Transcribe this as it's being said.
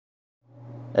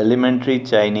Elementary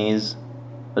Chinese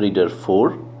Reader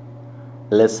 4,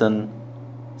 Lesson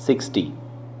 60.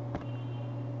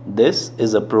 This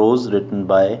is a prose written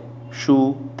by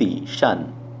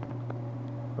Dishan,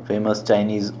 a famous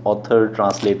Chinese author,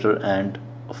 translator, and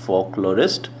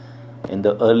folklorist in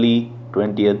the early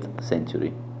 20th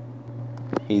century.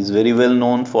 He is very well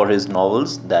known for his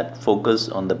novels that focus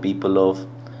on the people of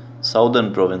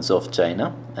southern province of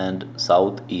China and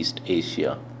Southeast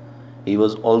Asia. He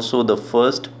was also the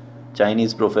first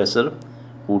Chinese professor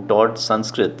who taught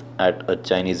Sanskrit at a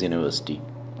Chinese university.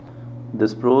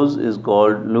 This prose is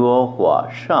called Luo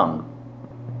Hua Shang,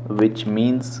 which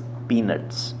means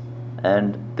peanuts,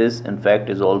 and this in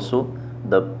fact is also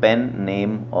the pen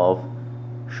name of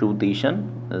Dishan.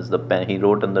 Is the pen he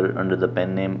wrote under the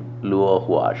pen name Luo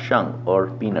Hua Shang, or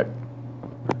peanut.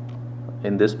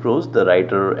 In this prose, the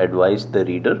writer advised the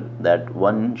reader that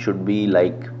one should be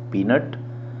like peanut,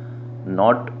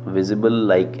 not visible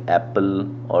like apple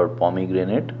or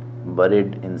pomegranate,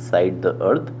 buried inside the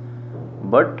earth,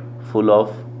 but full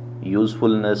of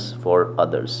usefulness for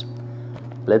others.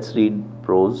 Let's read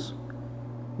prose.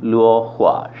 Luo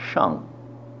Hua Shang.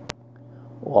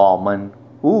 我们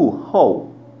屋后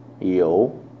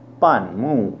有半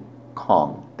亩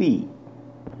空地。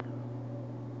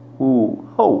屋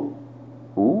后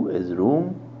Wu is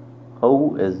room,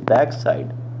 ho is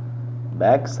backside.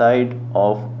 Backside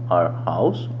of our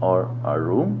house or our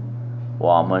room.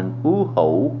 我们屋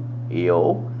后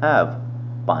有 have,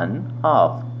 半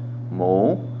half.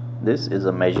 Mo, this is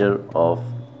a measure of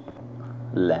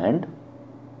land.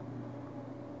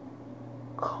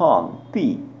 Kong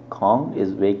ti, Kong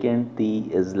is vacant, ti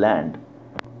is land.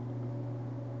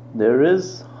 There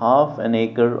is half an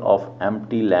acre of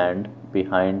empty land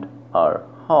behind our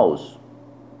house.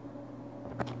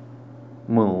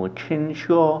 Mu Chin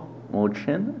Shuo, Mu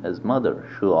Chin is mother,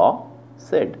 Shuo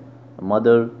said,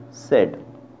 mother said.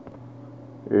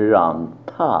 Rang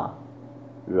Ta,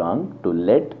 Rang to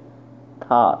let,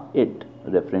 Ta it,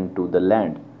 referring to the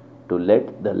land, to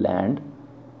let the land.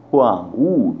 Huang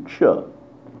Wu Che,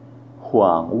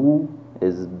 Huang Wu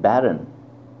is barren,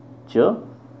 Che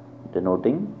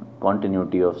denoting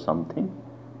continuity of something,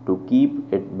 to keep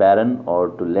it barren or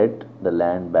to let the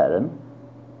land barren.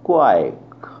 Kuai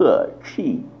Ke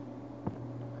Chi,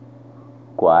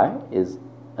 Kuai is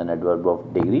an adverb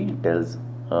of degree, it tells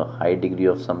a high degree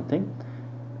of something.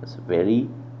 It's very.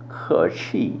 Ke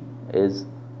Chi is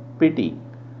pity.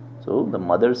 So the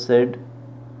mother said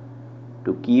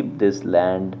to keep this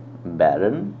land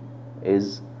barren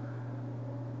is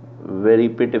very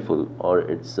pitiful, or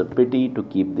it's a pity to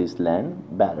keep this land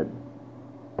barren.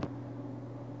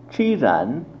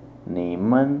 Chiran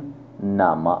Neman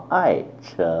Nama Ai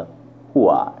Che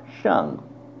Hua Shang.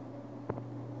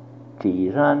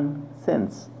 Chiran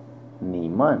since,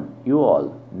 Niman you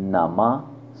all, Nama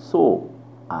so,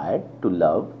 I to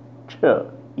love, Che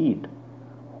eat,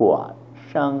 Hua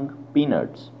Shang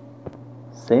peanuts.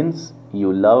 Since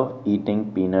you love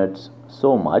eating peanuts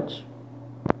so much.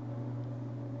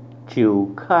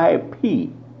 Chu Kai Pi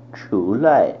Chu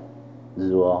Lai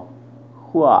Zuo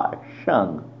Hua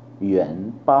Shang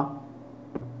Yuan Ba.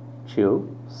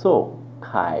 Chu so,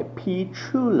 Kai Pi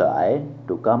Chu Lai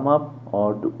to come up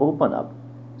or to open up.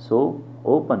 So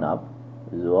open up,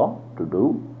 Zuo to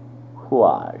do,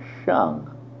 Hua Shang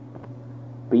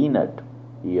peanut,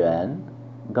 Yuan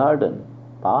garden,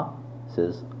 Pa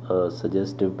is a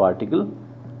suggestive particle.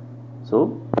 So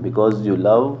because you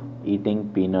love eating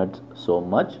peanuts so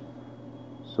much,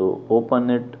 so open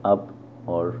it up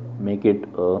or make it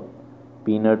a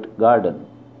peanut garden.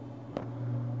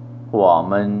 我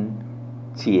们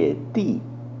姐弟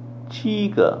七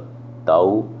个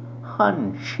都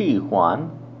很喜欢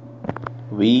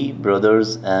We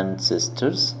brothers and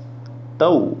sisters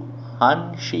都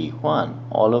很喜欢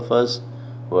all of us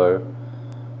were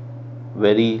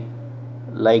very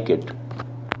like it.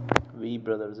 We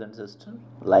brothers and sisters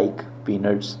like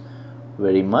peanuts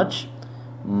very much.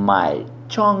 买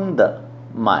种的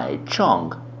买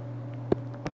种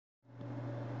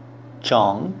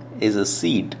Chong is a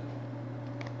seed.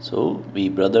 So we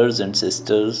brothers and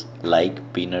sisters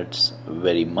like peanuts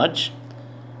very much.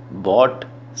 Bought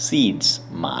seeds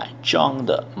买种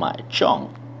的买种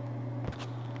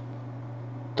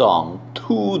Tong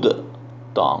tu de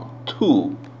Tong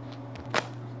tu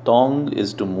Tong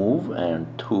is to move and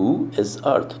tu is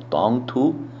earth. Tong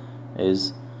tu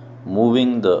is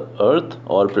moving the earth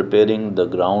or preparing the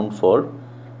ground for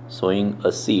sowing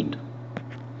a seed.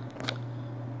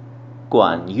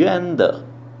 Guan Yuan de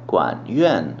Guan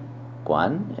Yuan.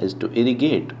 Guan is to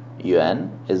irrigate.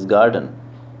 Yuan is garden.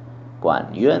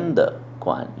 Guan Yuan de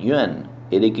Guan Yuan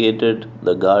irrigated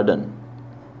the garden.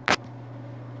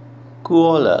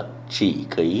 过了几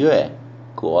个月，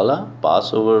过了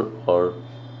pass over or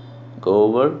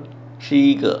go over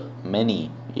几个 many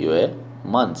月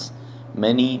months,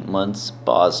 many months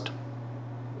passed.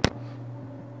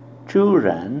 突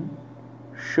然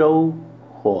收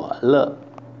获了，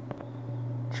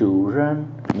突然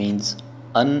means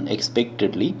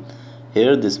unexpectedly.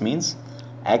 Here this means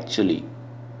actually.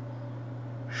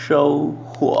 收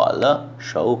获了，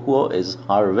收获 is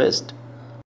harvest.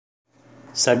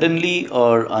 Suddenly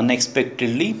or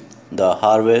unexpectedly, the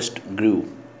harvest grew,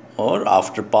 or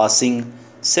after passing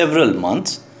several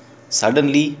months,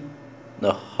 suddenly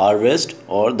the harvest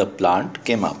or the plant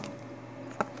came up.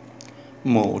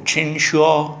 母亲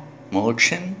说，母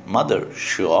亲 mother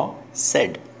说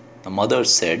said, the mother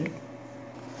said.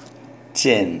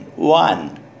 今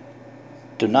晚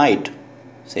tonight,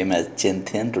 same as 今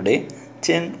天 today.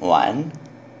 今晚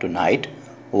tonight,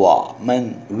 我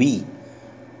们 we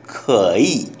可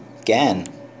以 can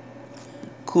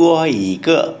过一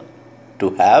个 to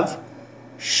have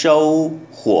收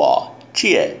获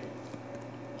节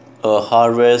a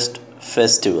harvest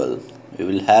festival. We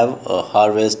will have a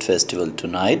harvest festival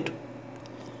tonight.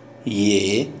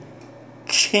 也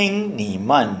请你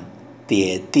们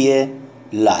爹爹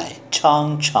来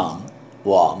尝尝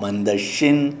我们的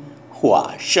新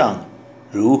花生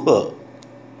如何。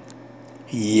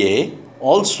也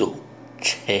also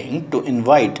请 to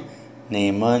invite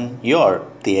你们 your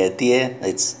爹爹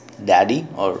it's daddy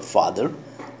or father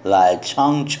来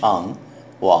尝尝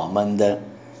我们的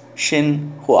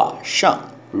新花生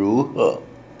如何。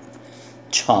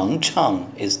尝尝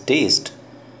is taste.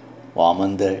 我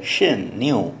们的新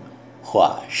new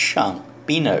花生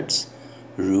peanuts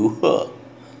如何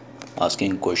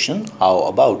asking question how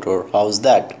about or how's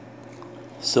that.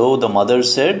 So the mother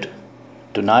said,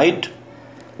 tonight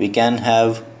we can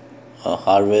have a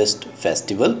harvest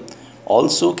festival.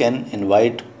 Also can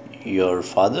invite your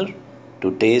father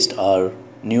to taste our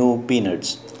new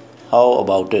peanuts. How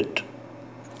about it?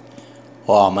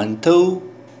 我们都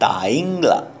答应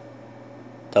了。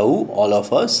都 all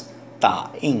of us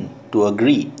答应 to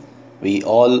agree. We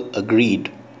all agreed.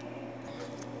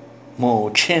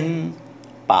 母亲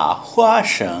把花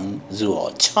生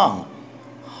做成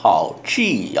好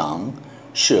几样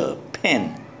食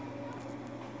品。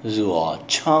做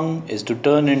成 is to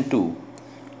turn into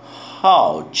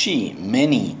好几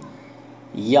many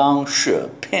样食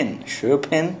品。食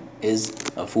品 is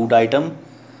a food item.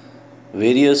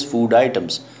 Various food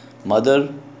items. Mother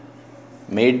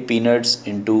made peanuts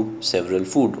into several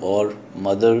food, or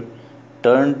mother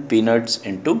turned peanuts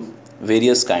into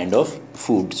various kind of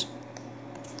foods.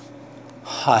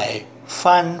 还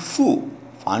反复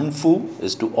反复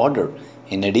is to order.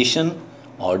 In addition,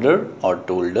 order or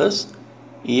told us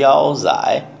要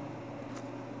在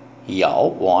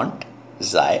要 want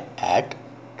在 at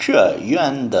这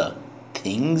院的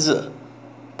亭子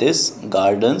this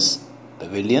gardens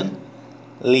pavilion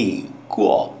里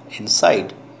过 inside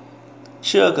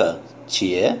这个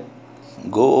节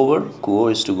go over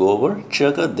go is to go over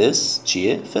这个 this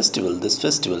节 festival this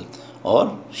festival.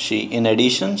 Or in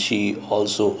addition she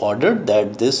also ordered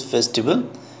that this festival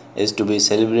is to be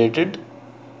celebrated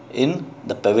in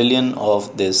the pavilion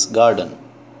of this garden.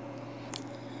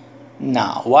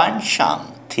 那晚上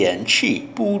天气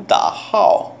不大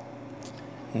好。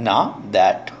那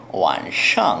that 晚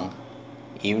上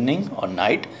evening or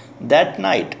night, that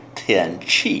night 天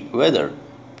气 weather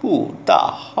不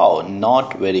大好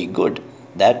not very good.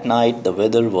 That night the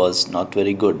weather was not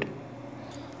very good.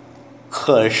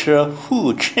 可是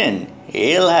父亲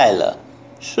也来了，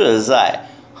实在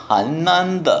很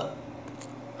难的。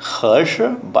可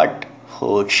是 but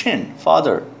父亲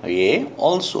father 也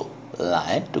also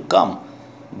来 to come,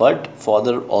 but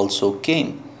father also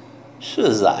came.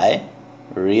 实在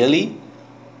really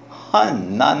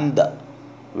很难的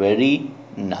very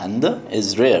难的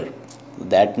is rare.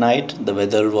 That night the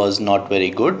weather was not very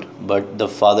good, but the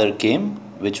father came,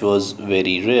 which was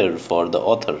very rare for the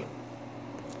author.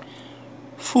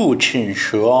 父亲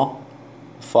说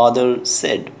father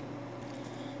said,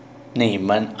 你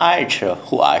们爱吃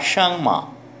花生吗？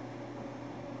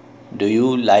 Do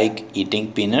you like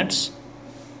eating peanuts?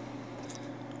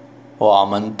 我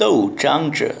们都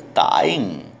争着答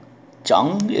应。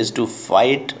争 is to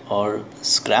fight or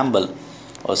scramble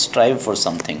or strive for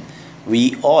something.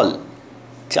 We all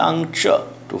争着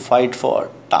to fight for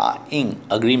答应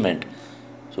agreement.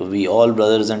 So we all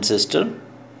brothers and sisters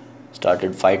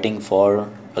started fighting for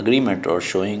agreement or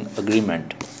showing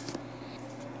agreement.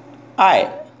 I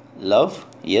love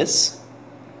yes.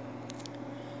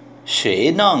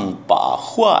 谁能把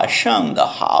花生的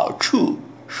好处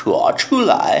说出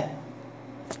来？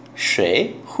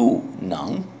谁 who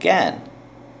能 can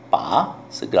把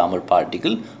is a grammar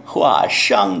particle 画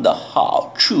上的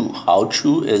好处 好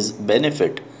处 is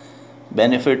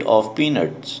benefit of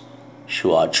peanuts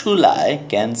说出来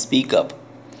can speak up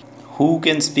who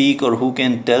can speak or who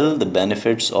can tell the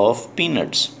benefits of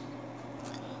peanuts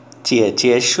姐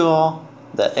姐说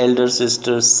the elder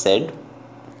sister said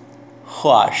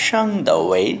画上的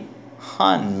味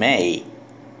很美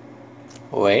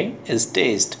way is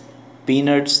taste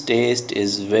peanuts taste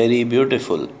is very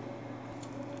beautiful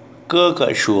哥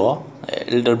哥说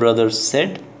elder brother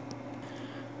said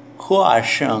花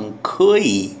生可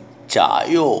以榨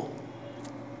油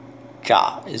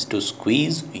榨 is to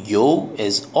squeeze 油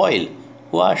is oil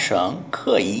花生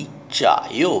可以榨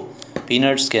油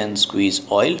peanuts can squeeze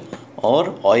oil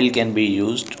or oil can be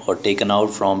used or taken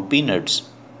out from peanuts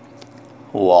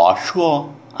我说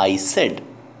I said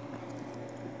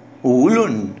无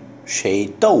论谁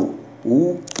都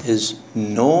who is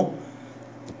no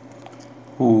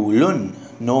无论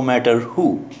no matter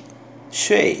who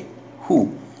谁 who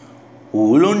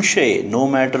无论谁 no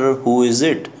matter who is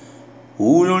it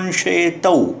无论谁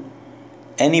都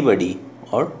anybody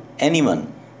or anyone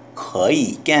可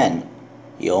以 can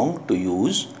用 to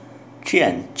use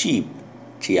捡 cheap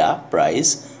加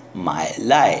price 买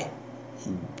来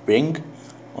bring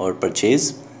or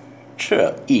purchase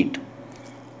吃 eat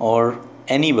or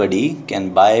anybody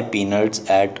can buy peanuts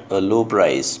at a low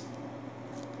price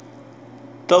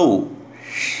都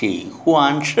喜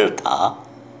欢吃它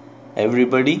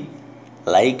everybody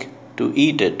like to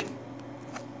eat it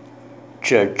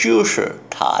这就是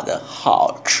它的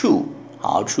好处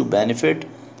好处 benefit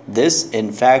this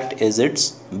in fact is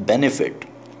its benefit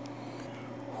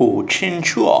胡清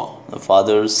说 the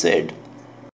father said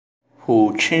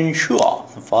胡清说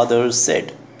the father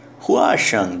said 花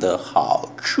生的好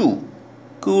处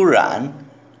固然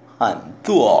很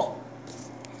多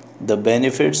the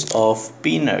benefits of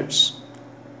peanuts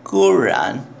固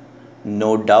然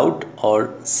no doubt or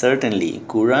certainly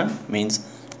固然 means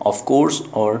of course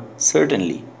or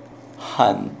certainly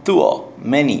很多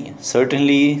many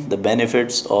certainly the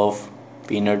benefits of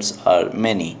peanuts are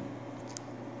many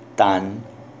但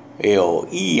有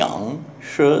一样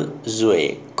是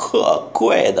最可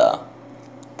贵的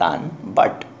但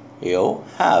but you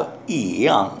have 一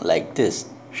样 like this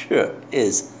是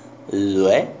is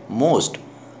最 most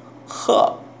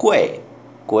可贵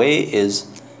贵 is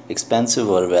expensive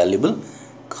or valuable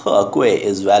可贵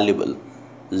is valuable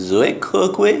最可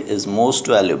贵 is most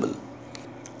valuable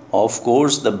of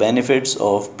course the benefits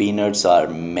of peanuts are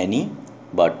many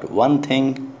but one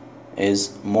thing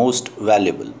is most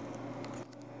valuable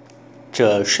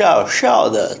这小小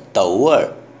的豆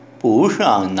儿不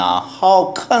像那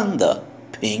好看的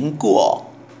苹果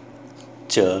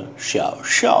这小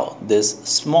小 this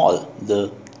small the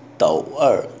豆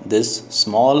儿 this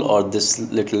small or this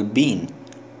little bean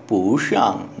不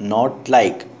像 not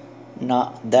like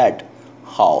not that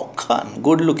好看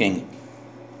good looking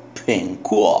苹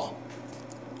果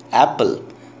apple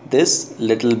this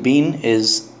little bean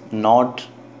is not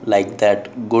like that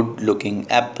good looking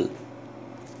apple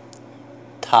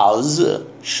桃子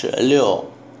石榴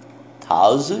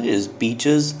桃子 is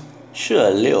peaches 石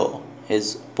榴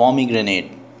is pomegranate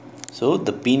so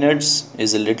the peanuts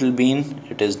is a little bean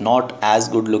it is not as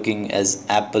good looking as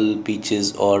apple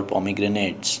peaches or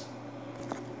pomegranates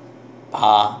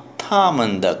把它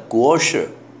们的果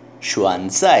实选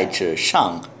在纸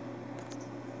上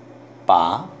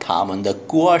把它们的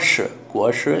果实果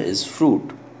实 is fruit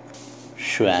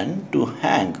选 to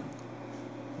hang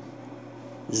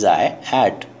在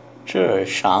at 这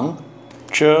上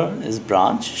这 is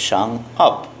branch 上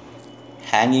up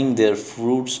hanging their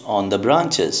fruits on the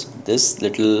branches this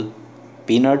little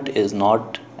peanut is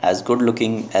not as good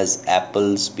looking as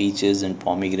apples peaches and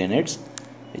pomegranates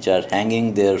which are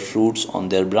hanging their fruits on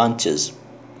their branches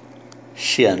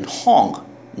鲜红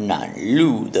南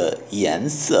绿的颜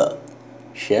色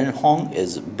鲜红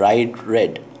is bright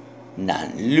red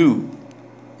南绿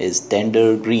is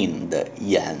tender green 的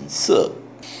颜色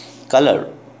color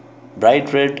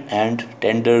bright red and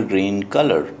tender green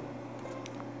color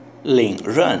令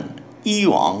人一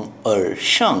望而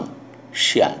生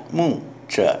羡慕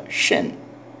这身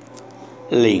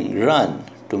令人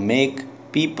to make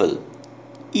people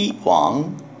一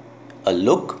望 a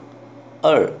look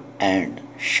而 and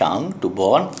生 to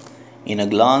born in a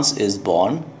glance is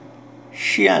born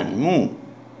羡慕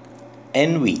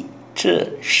envy 这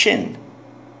身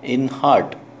in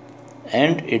heart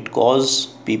and it causes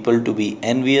people to be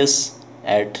envious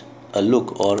at a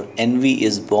look or envy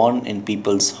is born in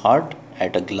people's heart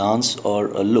at a glance or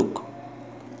a look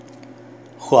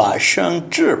花生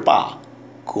之吧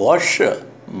国是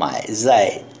买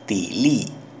在地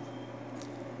里.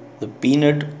 The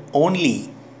peanut only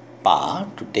pa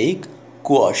to take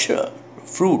果是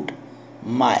fruit,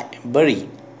 买 bury,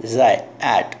 在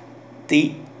at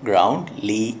the ground,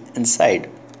 li inside.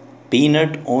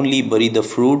 Peanut only bury the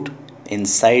fruit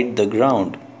inside the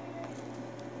ground.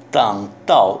 等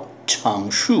到成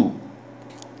熟.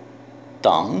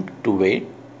 Tang to wait,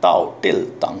 tao till,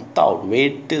 tang tao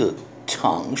wait till,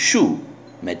 成熟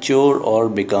mature or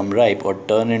become ripe or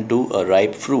turn into a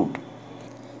ripe fruit.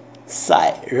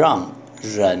 才让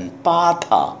人把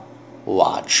它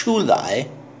挖出来.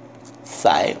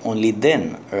 Sai only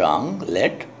then, rang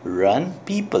let, run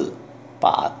people,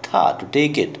 把它 to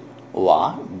take it,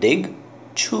 wa dig,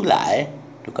 出来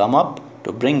to come up,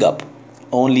 to bring up.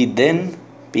 Only then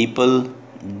people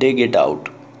dig it out.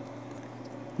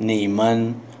 你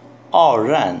们偶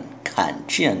然看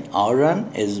见, 偶然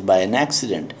is by an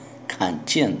accident, 看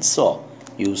见 saw,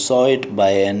 you saw it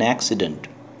by an accident.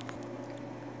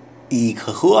 一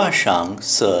个和尚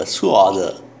是坐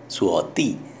的坐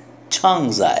地躺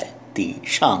在地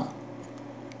上.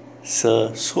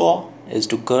 So is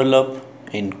to curl up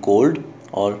in cold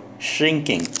or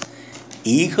shrinking.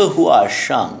 一个和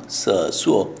尚是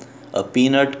坐 a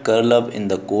peanut curl up in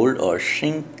the cold or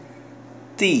shrink.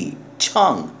 地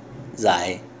躺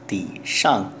在地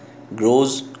上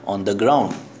grows on the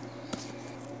ground.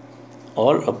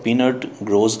 Or a peanut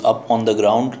grows up on the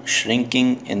ground,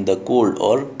 shrinking in the cold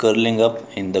or curling up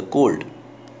in the cold.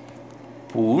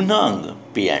 不能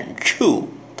辨出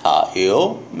它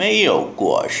有没有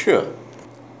果实.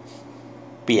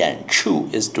 辨出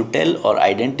is to tell or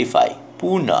identify.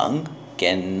 不能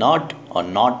cannot or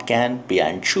not can,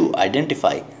 辨出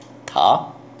identify. 它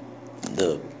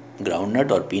the groundnut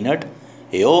or peanut,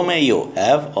 有没有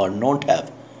have or not have,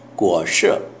 果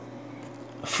实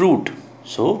fruit.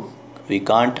 So we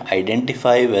can't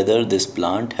identify whether this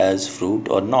plant has fruit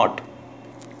or not.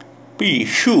 必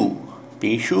须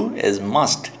is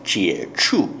must, 接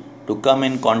触 to come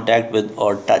in contact with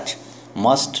or touch,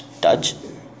 must touch,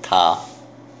 它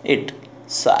it,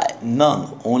 才能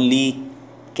only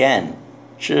can,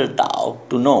 知道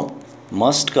to know,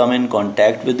 must come in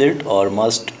contact with it or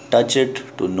must touch it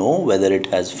to know whether it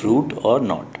has fruit or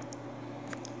not.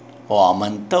 我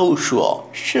们都说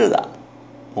是的，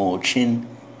母亲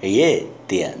也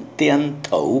点点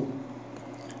头.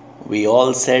 We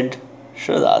all said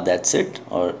Shraddha, that's it,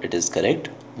 or it is correct.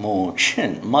 母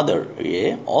亲 mother,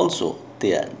 ye also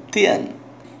点点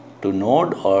to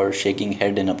nod or shaking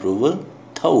head in approval.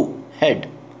 头 head,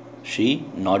 she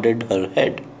nodded her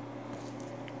head.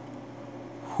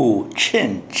 父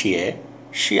亲节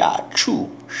下厨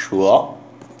说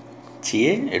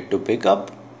接 it to pick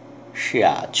up,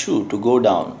 下厨 to go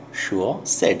down, 说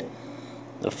said.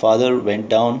 The father went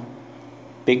down,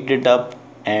 picked it up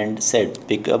and said,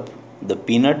 pick up the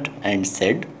peanut and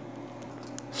said,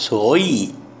 所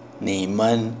以你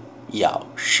们要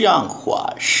像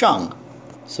花生.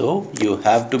 So you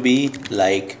have to be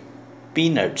like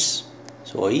peanuts.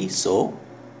 所以 so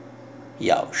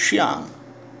要像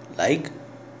like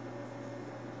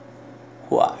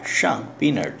花生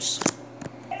peanuts.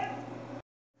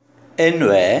 因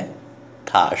为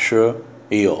它是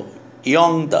有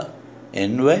用的.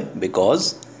 因为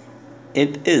because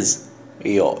it is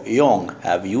有用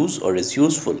have use or is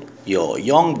useful. 有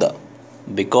用的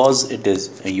because it is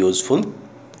useful.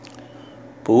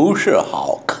 不是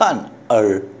好看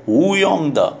而无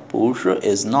用的 不是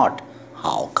is not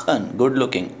好看 good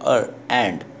looking 而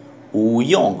and 无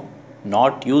用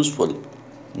not useful,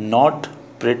 not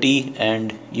pretty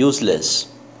and useless.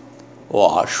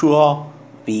 我说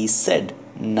we said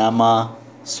那么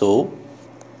so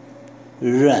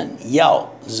人要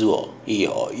做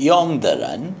有用的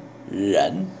人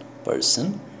人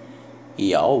person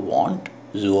要 want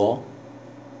做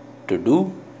to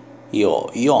do 有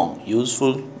用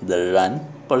useful the 人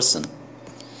person.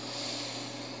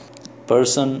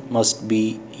 Person must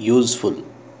be useful.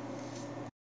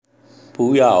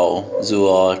 不要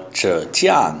做这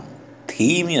样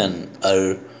体面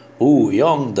而无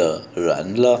用的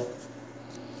人了。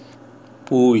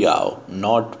不要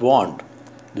not want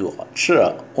做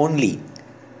这 only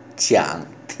讲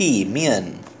体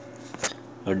面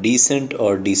a decent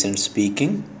or decent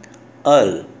speaking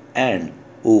而 and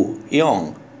无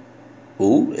用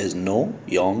who is no,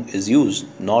 yong is used,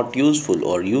 not useful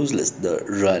or useless. The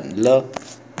run, la,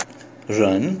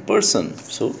 run person.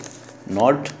 So,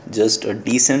 not just a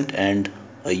decent and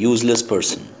a useless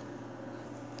person.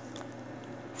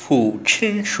 Fu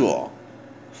Qin Shuo,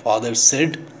 father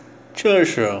said, 这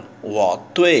是我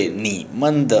对你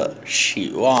们的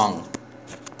希望.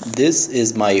 This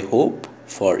is my hope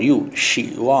for you.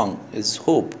 希望 is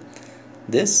hope.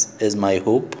 This is my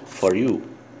hope for you.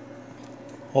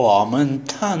 我们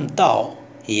谈到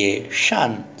也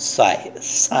善赛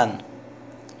散。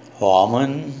我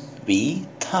们 we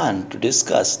tan to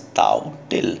discuss 到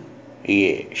till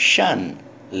也善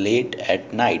late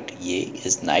at night. Ye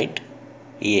is night.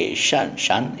 Ye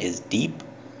shan is deep.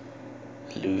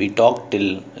 We talk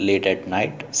till late at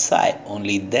night. Sai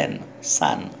only then.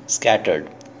 San scattered.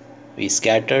 We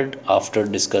scattered after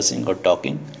discussing or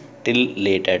talking till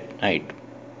late at night.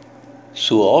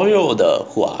 所有的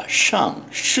花上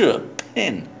视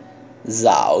频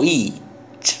早已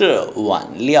吃完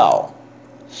了。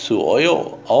所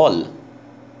有 all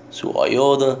所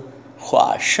有的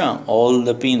花生 all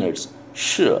the peanuts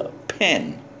视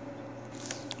频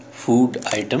food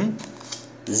item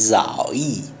早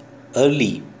已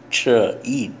early 吃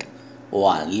eat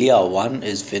完了 one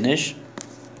is finish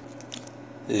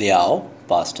了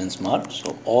past tense mark.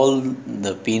 So all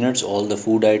the peanuts, all the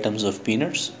food items of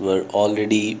peanuts were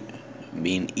already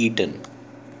been eaten.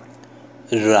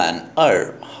 然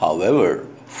而 however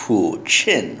父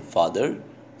亲 father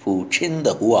父亲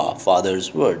的话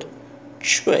father's word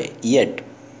却 yet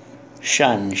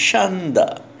深深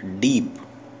的 deep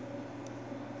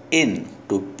in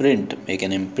to print make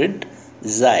an imprint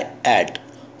在 at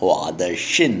我的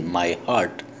心 my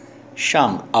heart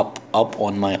上 up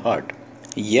on my heart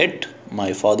yet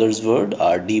my father's word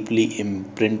are deeply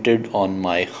imprinted on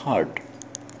my heart.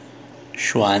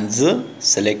 选择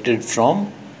selected from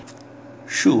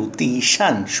书第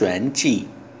三选集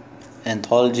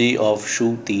Anthology of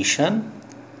书第三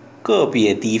个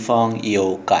别地方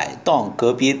有改动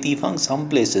个别地方 some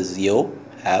places 有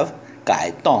have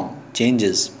改动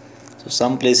changes. So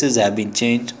some places have been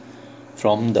changed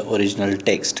from the original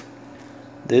text.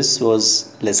 This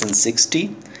was lesson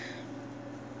 60,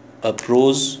 a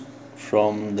prose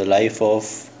from the life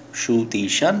of Shu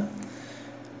Dishan.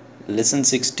 Lesson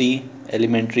 60,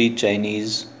 Elementary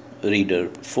Chinese Reader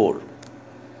 4.